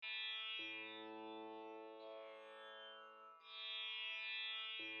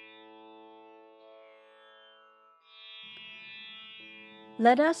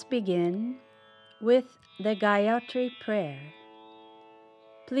Let us begin with the Gayatri Prayer.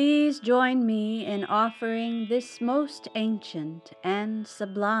 Please join me in offering this most ancient and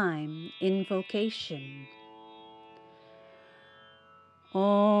sublime invocation. Om.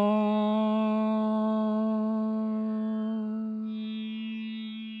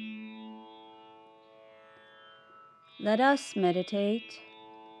 Let us meditate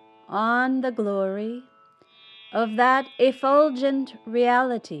on the glory of that effulgent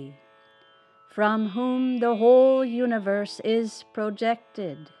reality from whom the whole universe is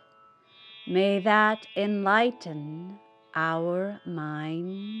projected. May that enlighten our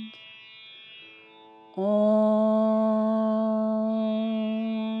mind. Om.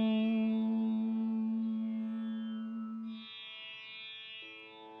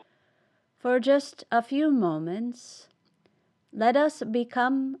 For just a few moments, let us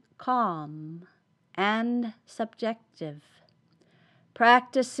become calm and subjective,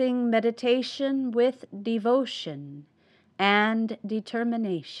 practicing meditation with devotion and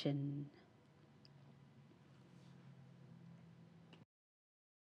determination.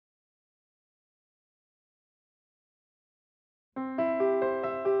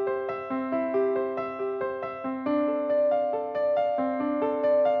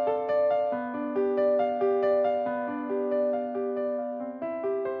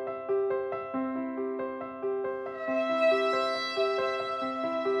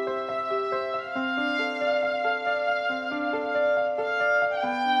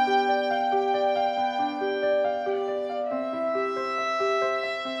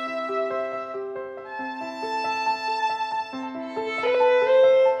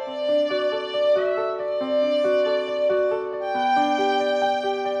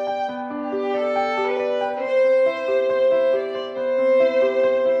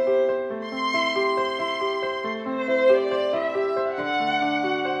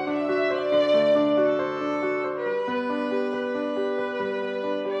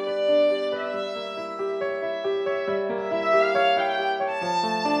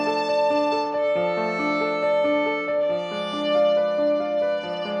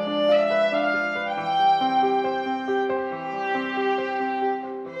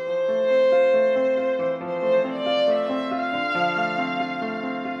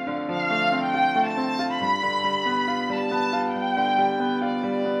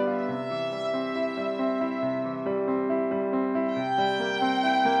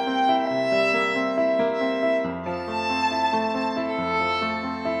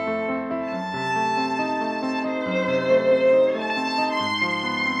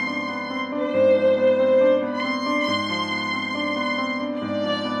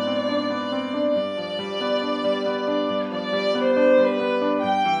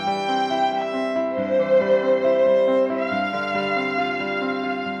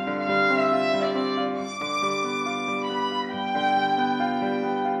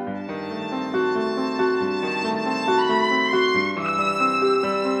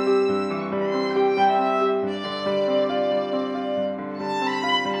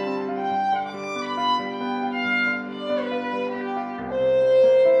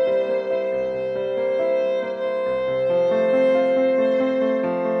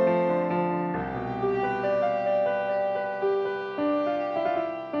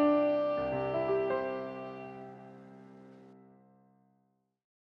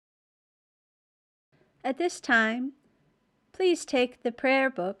 At this time, please take the prayer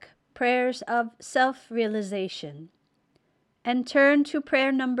book, Prayers of Self-Realization, and turn to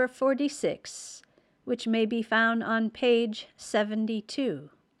prayer number 46, which may be found on page 72.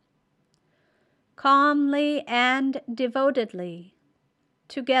 Calmly and devotedly,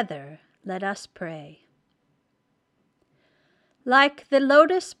 together let us pray. Like the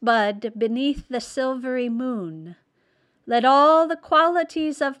lotus bud beneath the silvery moon, let all the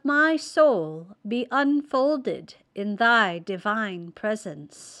qualities of my soul be unfolded in thy divine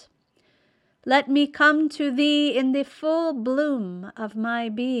presence. Let me come to thee in the full bloom of my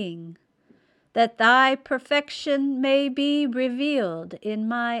being, that thy perfection may be revealed in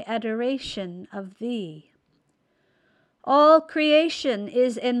my adoration of thee. All creation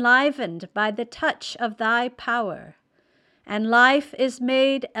is enlivened by the touch of thy power, and life is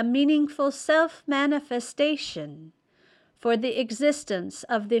made a meaningful self-manifestation, for the existence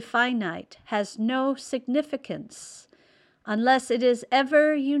of the finite has no significance unless it is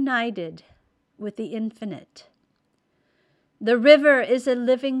ever united with the infinite. The river is a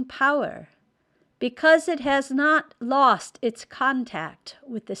living power because it has not lost its contact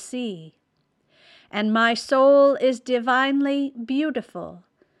with the sea, and my soul is divinely beautiful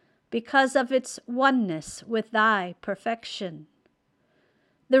because of its oneness with thy perfection.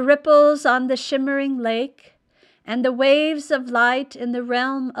 the ripples on the shimmering lake, and the waves of light in the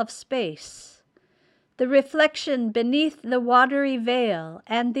realm of space, the reflection beneath the watery veil,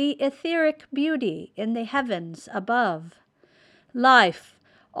 and the etheric beauty in the heavens above. Life,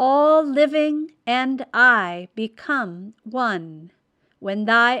 all living, and I become one, when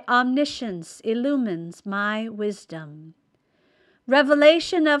thy omniscience illumines my wisdom.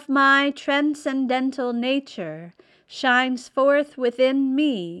 Revelation of my transcendental nature shines forth within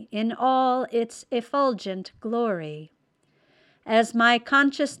me in all its effulgent glory. As my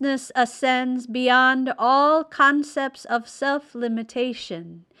consciousness ascends beyond all concepts of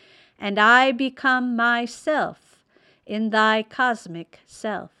self-limitation, and I become myself in thy cosmic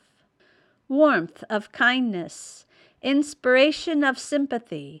self. Warmth of kindness, inspiration of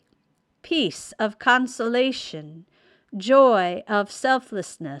sympathy, peace of consolation, joy of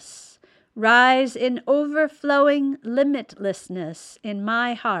selflessness, rise in overflowing limitlessness in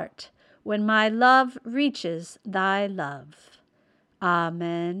my heart when my love reaches thy love.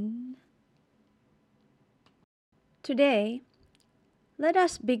 Amen. Today, let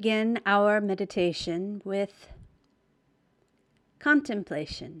us begin our meditation with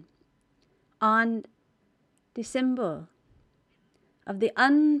contemplation on the symbol of the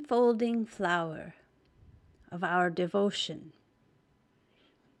unfolding flower of our devotion.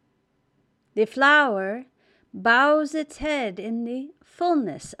 The flower bows its head in the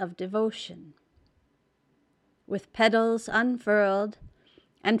fullness of devotion, with petals unfurled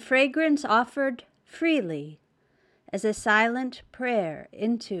and fragrance offered freely as a silent prayer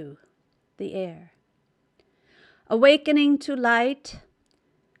into the air, awakening to light,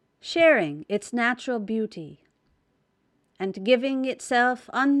 sharing its natural beauty, and giving itself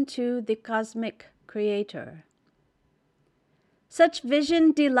unto the cosmic Creator. Such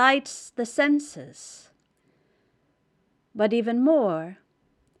vision delights the senses, but even more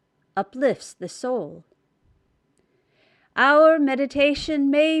uplifts the soul. Our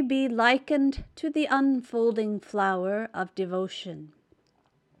meditation may be likened to the unfolding flower of devotion.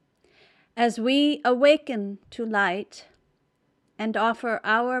 As we awaken to light and offer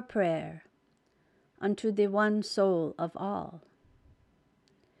our prayer unto the one soul of all.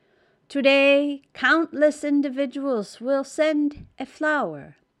 Today, countless individuals will send a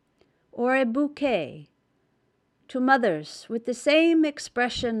flower or a bouquet to mothers with the same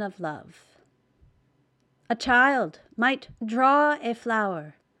expression of love. A child might draw a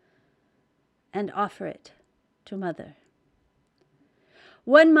flower and offer it to mother.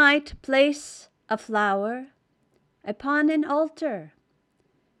 One might place a flower upon an altar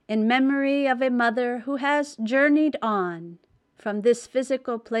in memory of a mother who has journeyed on from this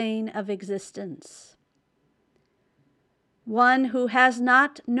physical plane of existence. One who has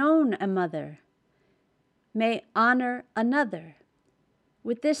not known a mother may honor another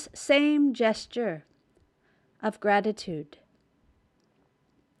with this same gesture of gratitude.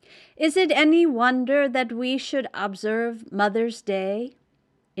 Is it any wonder that we should observe Mother's Day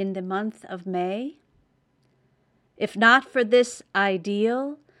in the month of May? If not for this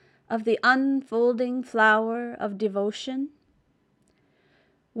ideal of the unfolding flower of devotion,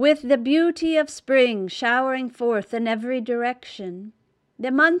 with the beauty of spring showering forth in every direction,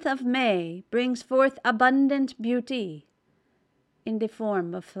 the month of May brings forth abundant beauty in the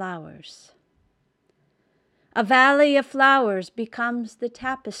form of flowers. A valley of flowers becomes the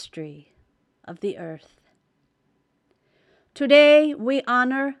tapestry of the earth. Today we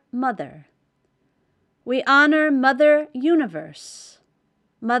honor Mother. We honor Mother Universe,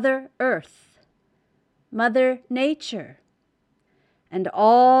 Mother Earth, Mother Nature, and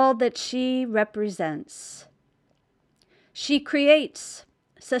all that she represents. She creates,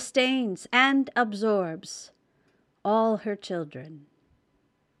 sustains, and absorbs all her children.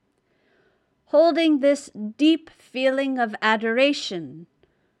 Holding this deep feeling of adoration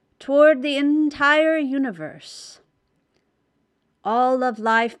toward the entire universe, all of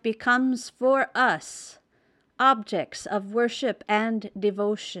life becomes for us objects of worship and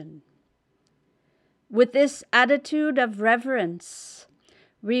devotion. With this attitude of reverence,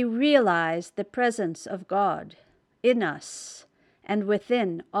 we realize the presence of God in us and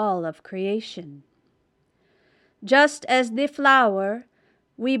within all of creation. Just as the flower,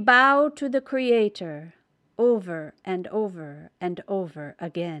 we bow to the Creator over and over and over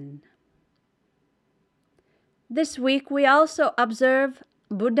again. This week we also observe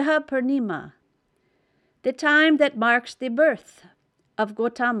Buddha Purnima, the time that marks the birth of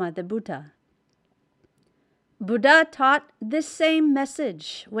Gautama the Buddha. Buddha taught this same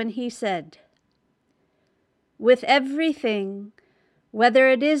message when he said, "With everything, whether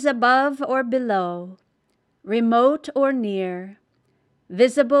it is above or below, remote or near,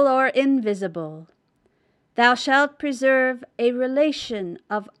 visible or invisible. Thou shalt preserve a relation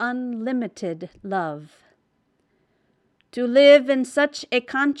of unlimited love. To live in such a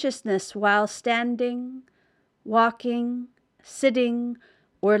consciousness while standing, walking, sitting,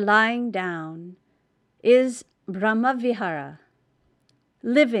 or lying down is Brahmavihara,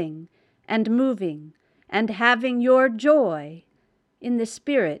 living and moving and having your joy in the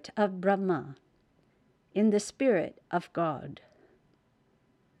spirit of Brahma, in the spirit of God.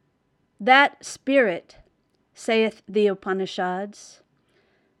 That spirit, saith the Upanishads,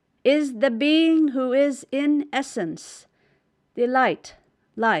 is the being who is in essence the light,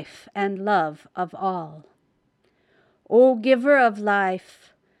 life, and love of all. O giver of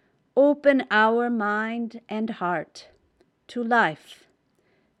life, open our mind and heart to life,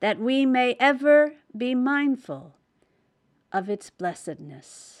 that we may ever be mindful of its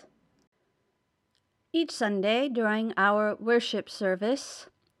blessedness. Each Sunday during our worship service,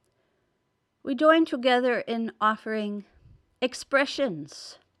 we join together in offering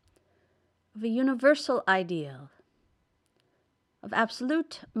expressions of a universal ideal, of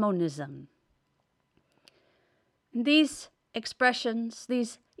absolute monism. These expressions,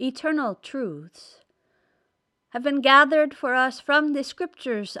 these eternal truths, have been gathered for us from the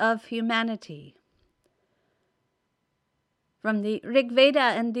scriptures of humanity, from the Rig Veda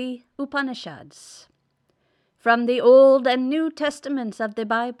and the Upanishads, from the Old and New Testaments of the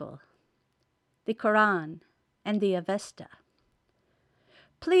Bible, the Quran, and the Avesta.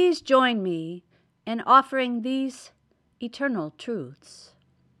 Please join me in offering these eternal truths.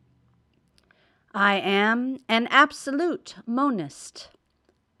 I am an absolute monist.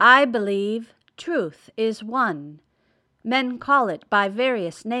 I believe truth is one. Men call it by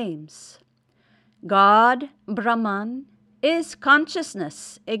various names. God, Brahman, is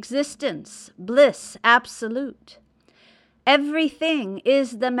consciousness, existence, bliss absolute. Everything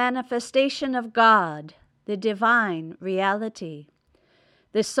is the manifestation of God, the divine reality.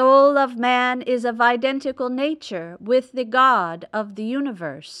 The soul of man is of identical nature with the God of the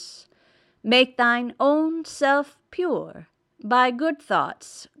universe. Make thine own self pure by good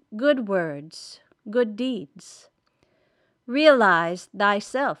thoughts, good words, good deeds. Realize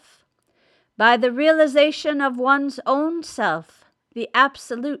thyself. By the realization of one's own self, the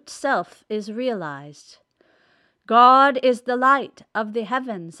absolute self is realized. God is the light of the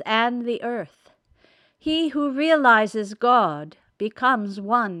heavens and the earth. He who realizes God becomes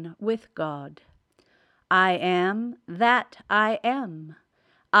one with God. I am that I am.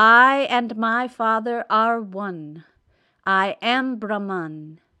 I and my Father are one. I am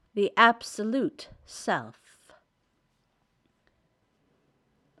Brahman, the absolute self.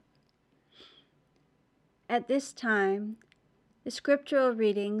 At this time, the scriptural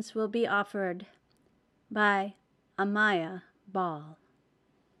readings will be offered by Amaya, Bauer.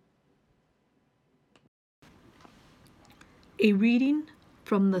 A reading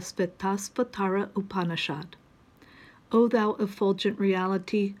from the Svetasvatara Upanishad. O thou effulgent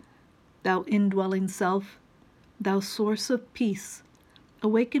reality, thou indwelling self, thou source of peace,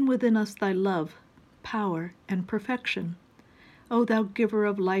 awaken within us thy love, power, and perfection. O thou giver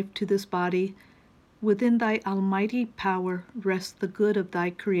of life to this body, within thy almighty power rests the good of thy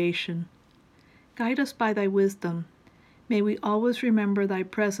creation. Guide us by thy wisdom. May we always remember thy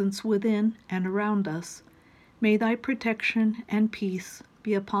presence within and around us. May thy protection and peace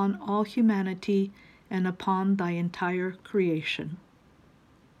be upon all humanity and upon thy entire creation.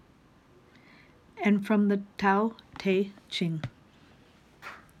 And from the Tao Te Ching.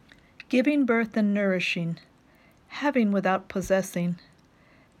 Giving birth and nourishing, having without possessing,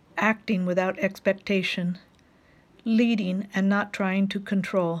 acting without expectation, leading and not trying to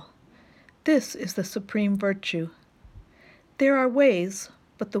control. This is the supreme virtue. There are ways,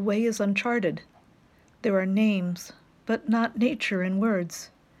 but the way is uncharted. There are names, but not nature in words.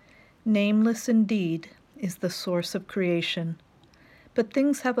 Nameless indeed is the source of creation. But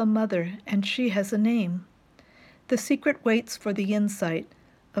things have a mother, and she has a name. The secret waits for the insight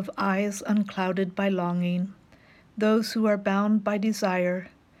of eyes unclouded by longing. Those who are bound by desire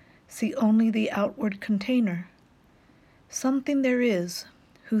see only the outward container. Something there is,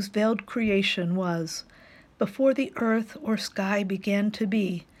 whose veiled creation was, before the earth or sky began to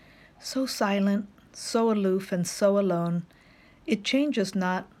be, so silent, so aloof, and so alone. It changes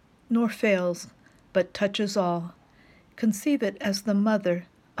not, nor fails, but touches all. Conceive it as the mother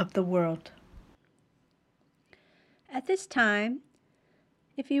of the world. At this time,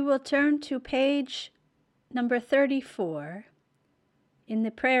 if you will turn to page number 34 in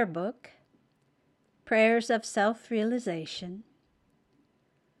the prayer book, Prayers of Self-Realization,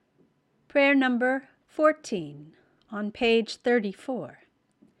 prayer number 14 on page 34.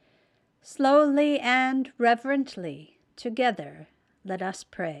 Slowly and reverently, together, let us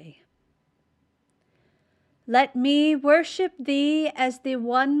pray. Let me worship Thee as the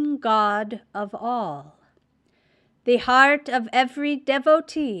one God of all. The heart of every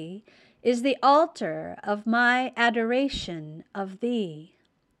devotee is the altar of my adoration of Thee.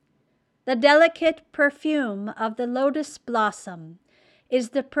 The delicate perfume of the lotus blossom is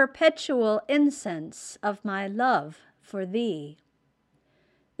the perpetual incense of my love for Thee.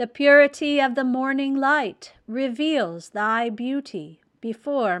 The purity of the morning light reveals Thy beauty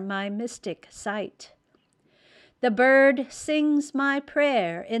before my mystic sight. The bird sings my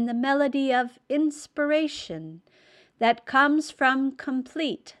prayer in the melody of inspiration that comes from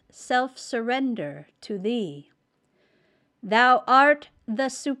complete self-surrender to Thee. Thou art the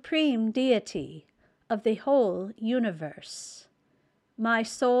supreme deity of the whole universe. My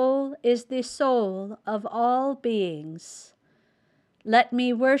soul is the soul of all beings. Let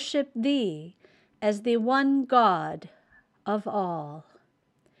me worship Thee as the one God of all.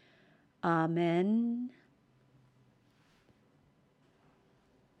 Amen.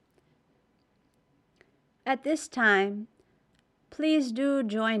 At this time, please do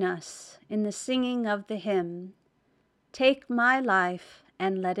join us in the singing of the hymn, Take My Life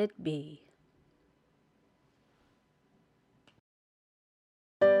and Let It Be.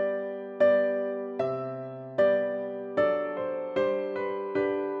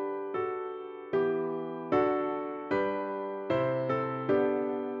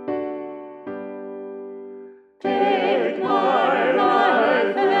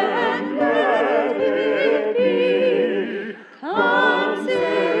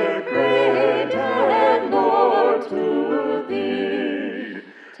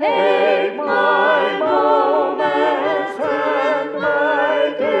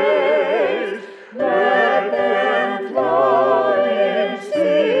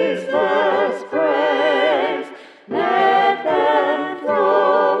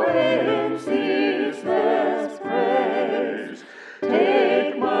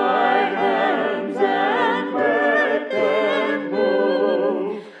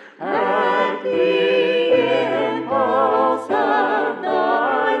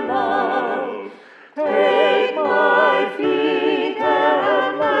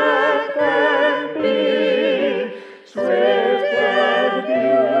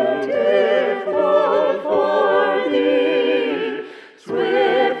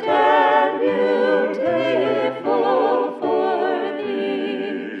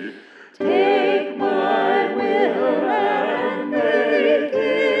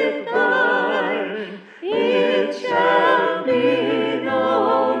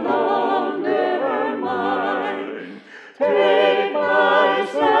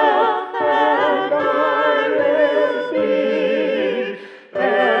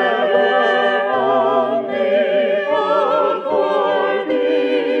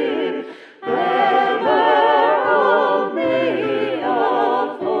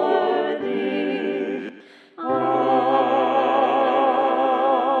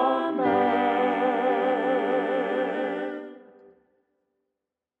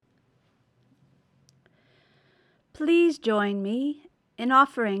 Please join me in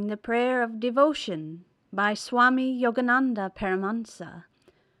offering the prayer of devotion by Swami Yogananda Paramahansa,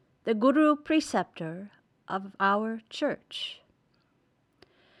 the Guru Preceptor of our Church.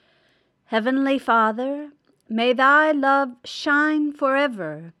 Heavenly Father, may Thy love shine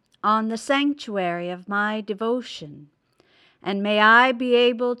forever on the sanctuary of my devotion, and may I be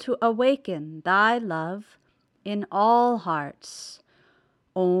able to awaken Thy love in all hearts.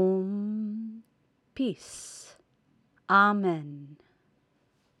 Om. Peace. Amen.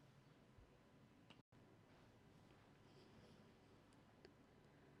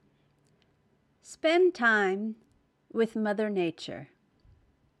 Spend time with Mother Nature.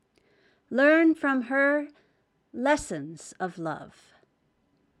 Learn from her lessons of love.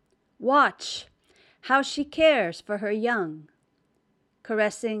 Watch how she cares for her young,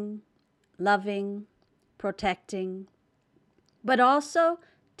 caressing, loving, protecting, but also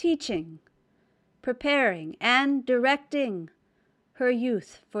teaching, preparing, and directing her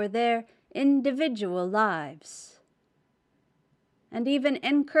youth for their individual lives, and even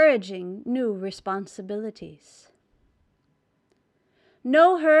encouraging new responsibilities.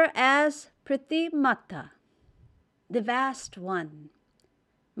 Know her as Prithvi Mata, the vast one,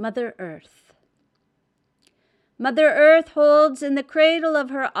 Mother Earth. Mother Earth holds in the cradle of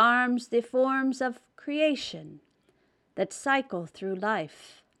her arms the forms of creation that cycle through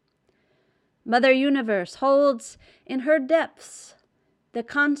life. Mother Universe holds in her depths the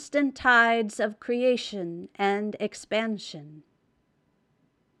constant tides of creation and expansion.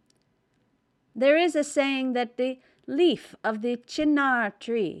 There is a saying that the leaf of the chinar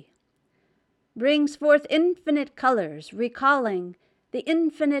tree brings forth infinite colors, recalling the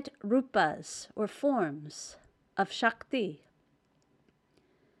infinite rupas, or forms, of Shakti.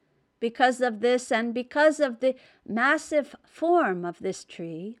 Because of this, and because of the massive form of this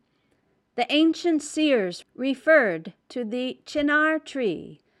tree, the ancient seers referred to the chinar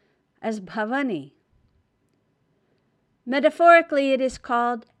tree as Bhavani. Metaphorically, it is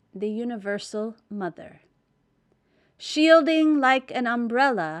called the Universal Mother, shielding like an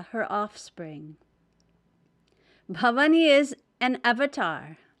umbrella her offspring. Bhavani is an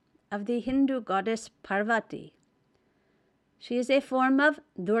avatar of the Hindu goddess Parvati. She is a form of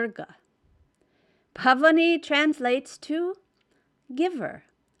Durga. Bhavani translates to giver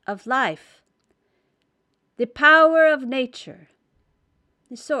of life, the power of nature,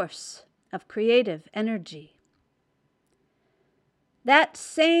 the source of creative energy. That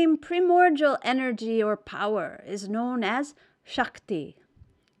same primordial energy or power is known as Shakti,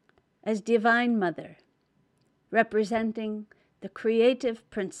 as Divine Mother, representing the creative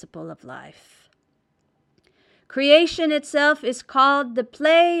principle of life. Creation itself is called the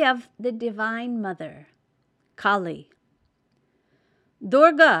play of the Divine Mother, Kali.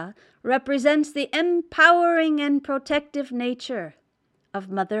 Durga represents the empowering and protective nature of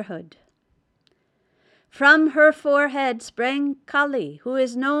motherhood. From her forehead sprang Kali, who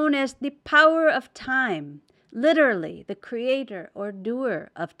is known as the power of time, literally the creator or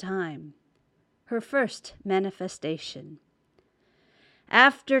doer of time, her first manifestation.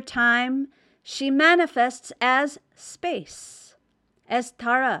 After time, she manifests as space, as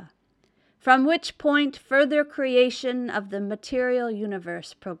Tara, from which point further creation of the material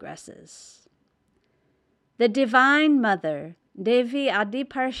universe progresses. The Divine Mother, Devi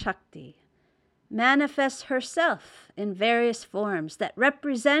Adiparashakti, manifests herself in various forms that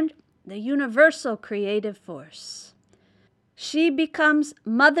represent the universal creative force. She becomes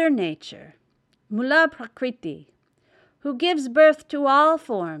Mother Nature, Mula Prakriti, who gives birth to all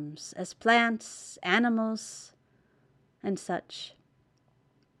forms as plants, animals, and such.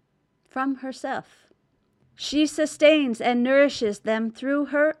 From herself, she sustains and nourishes them through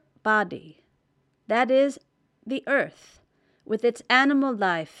her body, that is, the earth, with its animal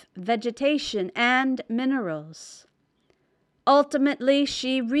life, vegetation, and minerals. Ultimately,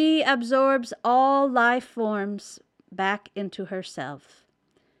 she reabsorbs all life forms back into herself.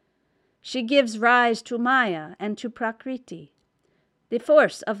 She gives rise to Maya and to Prakriti, the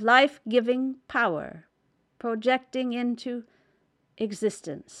force of life-giving power, projecting into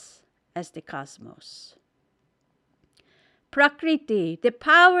existence as the cosmos. Prakriti, the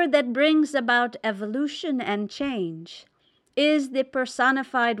power that brings about evolution and change, is the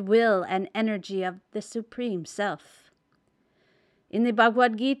personified will and energy of the Supreme Self. In the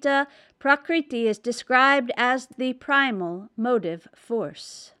Bhagavad Gita, Prakriti is described as the primal motive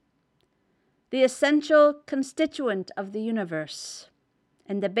force, the essential constituent of the universe,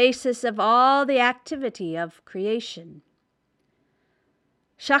 and the basis of all the activity of creation.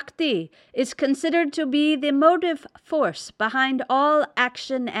 Shakti is considered to be the motive force behind all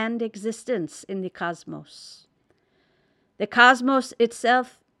action and existence in the cosmos. The cosmos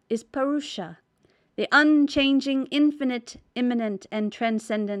itself is Purusha, the unchanging, infinite, immanent, and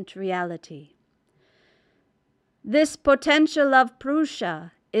transcendent reality. This potential of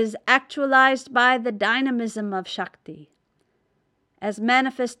Purusha is actualized by the dynamism of Shakti as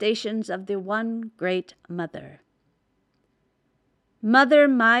manifestations of the one great Mother. Mother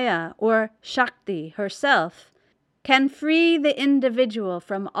Maya, or Shakti herself, can free the individual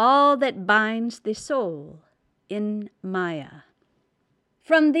from all that binds the soul in Maya.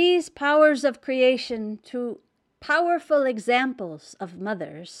 From these powers of creation to powerful examples of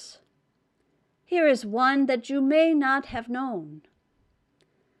mothers, here is one that you may not have known.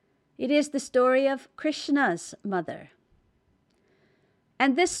 It is the story of Krishna's mother.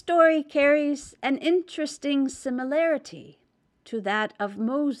 And this story carries an interesting similarity to that of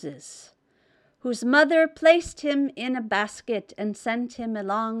Moses, whose mother placed him in a basket and sent him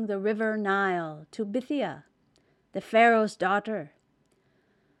along the river Nile to Bithiah, the Pharaoh's daughter.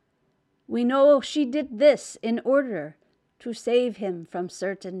 We know she did this in order to save him from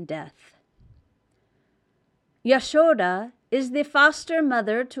certain death. Yashoda is the foster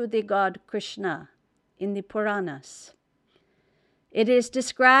mother to the god Krishna in the Puranas. It is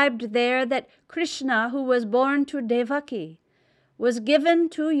described there that Krishna, who was born to Devaki, was given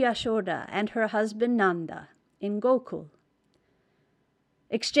to Yashoda and her husband Nanda in Gokul,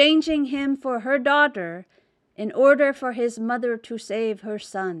 exchanging him for her daughter in order for his mother to save her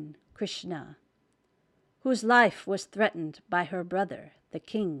son, Krishna, whose life was threatened by her brother, the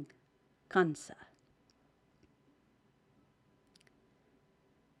king. Kansa.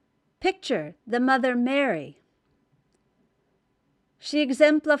 Picture the Mother Mary. She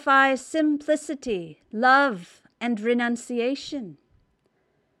exemplifies simplicity, love, and renunciation.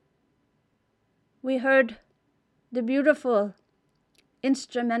 We heard the beautiful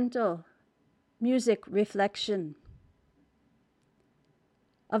instrumental music reflection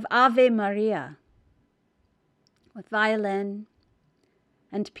of Ave Maria with violin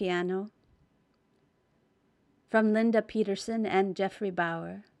and piano from Linda Peterson and Jeffrey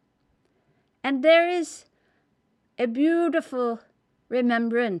Bauer. And there is a beautiful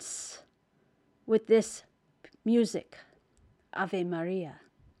remembrance with this music, Ave Maria.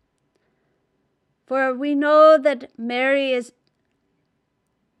 For we know that Mary is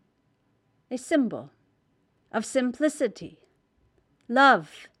a symbol of simplicity,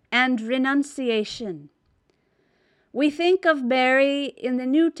 love, and renunciation. We think of Mary in the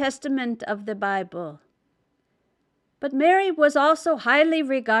New Testament of the Bible, but Mary was also highly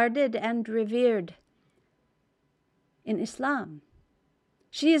regarded and revered in Islam.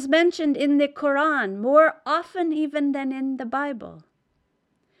 She is mentioned in the Quran more often even than in the Bible.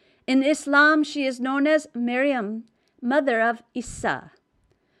 In Islam, she is known as Maryam, mother of Isa.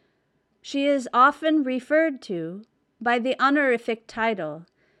 She is often referred to by the honorific title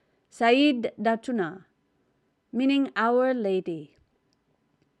Sayyidatuna, meaning Our Lady,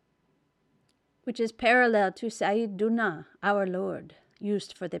 which is parallel to Sayyiduna, our Lord,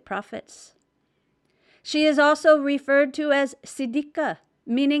 used for the prophets. She is also referred to as Siddiqa,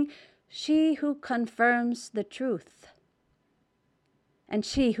 meaning she who confirms the truth, and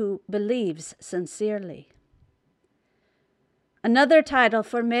she who believes sincerely. Another title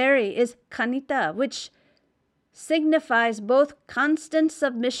for Mary is Kanita, which signifies both constant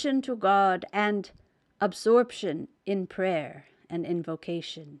submission to God and absorption in prayer and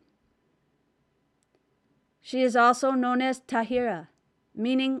invocation. She is also known as Tahira,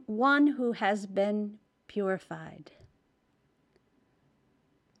 meaning one who has been purified.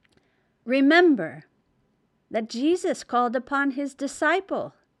 Remember that Jesus called upon his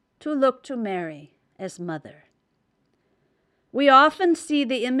disciple to look to Mary as mother. We often see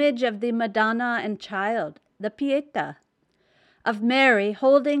the image of the Madonna and Child, the Pietà, of Mary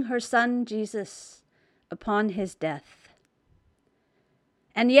holding her son Jesus upon his death.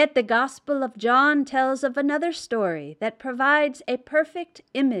 And yet the Gospel of John tells of another story that provides a perfect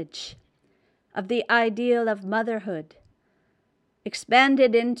image of the ideal of motherhood,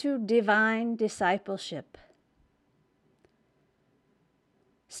 expanded into divine discipleship.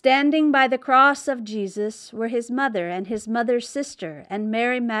 Standing by the cross of Jesus were his mother and his mother's sister and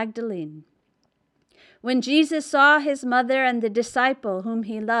Mary Magdalene. When Jesus saw his mother and the disciple whom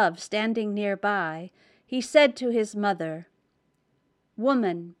he loved standing nearby, he said to his mother,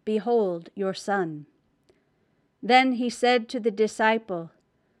 "Woman, behold your son." Then he said to the disciple,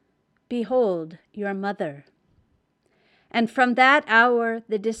 "Behold your mother." And from that hour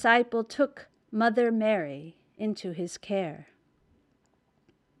the disciple took Mother Mary into his care.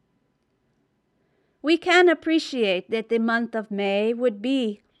 We can appreciate that the month of May would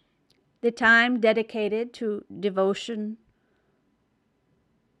be the time dedicated to devotion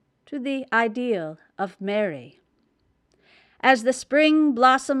to the ideal of Mary, as the spring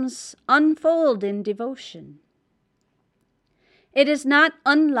blossoms unfold in devotion. It is not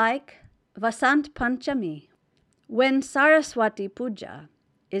unlike Vasant Panchami, when Saraswati Puja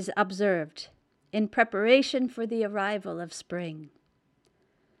is observed in preparation for the arrival of spring.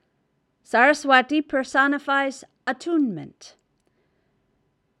 Saraswati personifies attunement,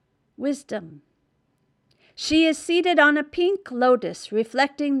 wisdom. She is seated on a pink lotus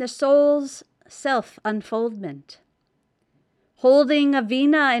reflecting the soul's self-unfoldment. Holding a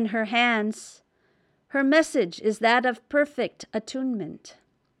veena in her hands, her message is that of perfect attunement.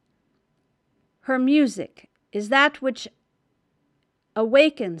 Her music is that which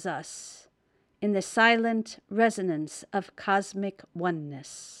awakens us in the silent resonance of cosmic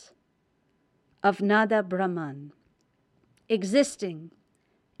oneness, of Nada Brahman, existing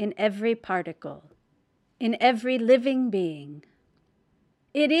in every particle, in every living being.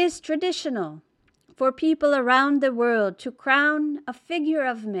 It is traditional for people around the world to crown a figure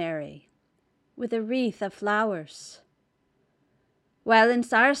of Mary with a wreath of flowers, while in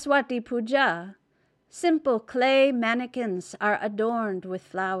Saraswati Puja, simple clay mannequins are adorned with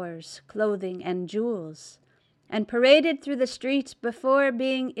flowers, clothing, and jewels, and paraded through the streets before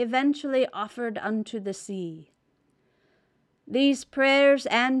being eventually offered unto the sea. These prayers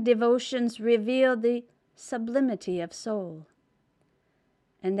and devotions reveal the sublimity of soul,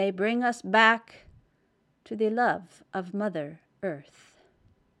 and they bring us back to the love of Mother Earth.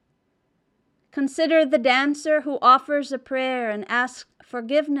 Consider the dancer who offers a prayer and asks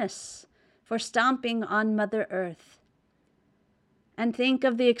forgiveness for stomping on Mother Earth. And think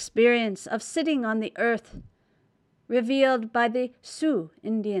of the experience of sitting on the earth revealed by the Sioux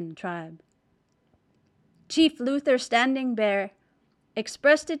Indian tribe. Chief Luther Standing Bear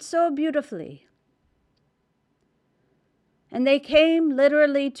expressed it so beautifully. And they came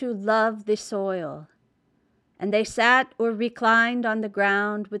literally to love the soil, and they sat or reclined on the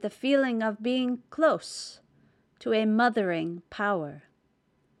ground with a feeling of being close to a mothering power.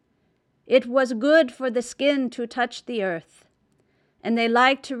 It was good for the skin to touch the earth, and they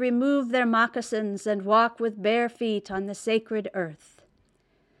liked to remove their moccasins and walk with bare feet on the sacred earth.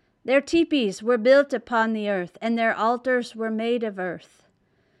 Their teepees were built upon the earth, and their altars were made of earth.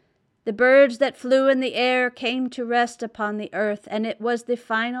 The birds that flew in the air came to rest upon the earth, and it was the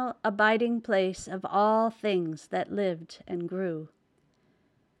final abiding place of all things that lived and grew.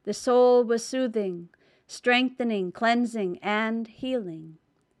 The soul was soothing, strengthening, cleansing, and healing.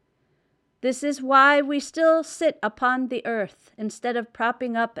 This is why we still sit upon the earth instead of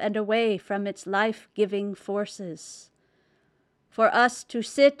propping up and away from its life-giving forces. For us to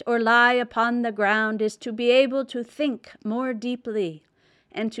sit or lie upon the ground is to be able to think more deeply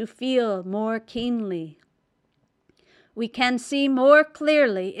and to feel more keenly. We can see more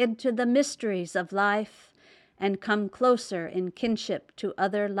clearly into the mysteries of life and come closer in kinship to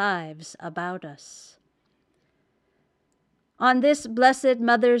other lives about us. On this blessed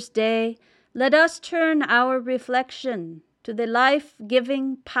Mother's Day, let us turn our reflection to the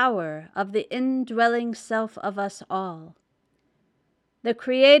life-giving power of the indwelling self of us all. The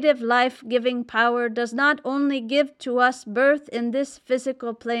creative life-giving power does not only give to us birth in this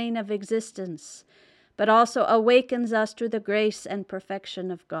physical plane of existence, but also awakens us to the grace and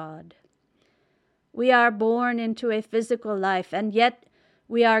perfection of God. We are born into a physical life, and yet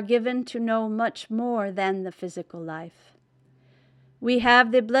we are given to know much more than the physical life. We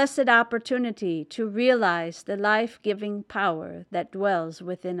have the blessed opportunity to realize the life-giving power that dwells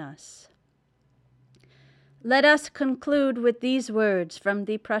within us. Let us conclude with these words from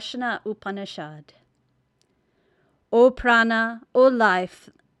the Prashna Upanishad. O Prana, O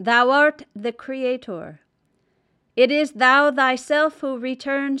life, thou art the Creator. It is thou thyself who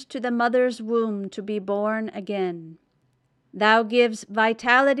returns to the mother's womb to be born again. Thou gives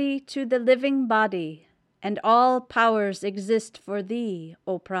vitality to the living body, and all powers exist for thee,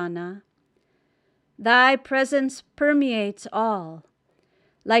 O Prana. Thy presence permeates all.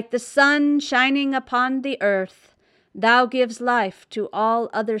 Like the sun shining upon the earth, thou gives life to all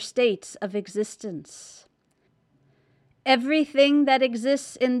other states of existence. Everything that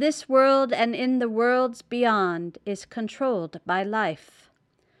exists in this world and in the worlds beyond is controlled by life.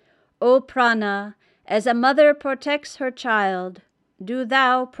 O Prana, as a mother protects her child, do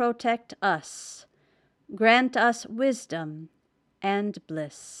thou protect us. Grant us wisdom and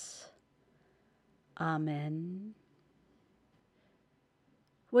bliss. Amen.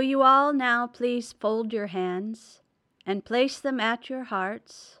 Will you all now please fold your hands and place them at your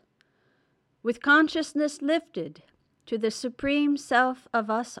hearts, with consciousness lifted to the Supreme Self of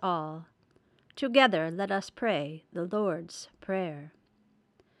us all. Together let us pray the Lord's Prayer.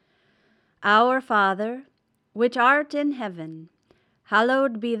 Our Father, which art in heaven,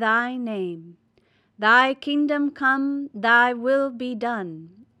 hallowed be thy name. Thy kingdom come, thy will be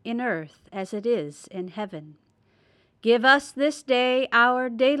done, in earth as it is in heaven. Give us this day our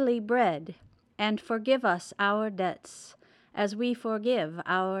daily bread, and forgive us our debts, as we forgive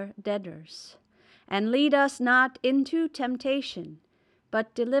our debtors. And lead us not into temptation,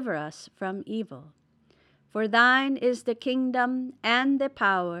 but deliver us from evil. For thine is the kingdom, and the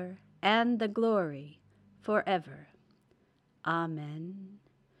power, and the glory, forever. Amen.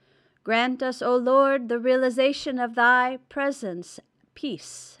 Grant us, O Lord, the realization of thy presence,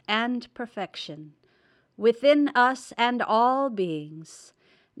 peace, and perfection, within us and all beings,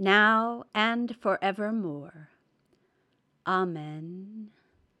 now and forevermore. Amen.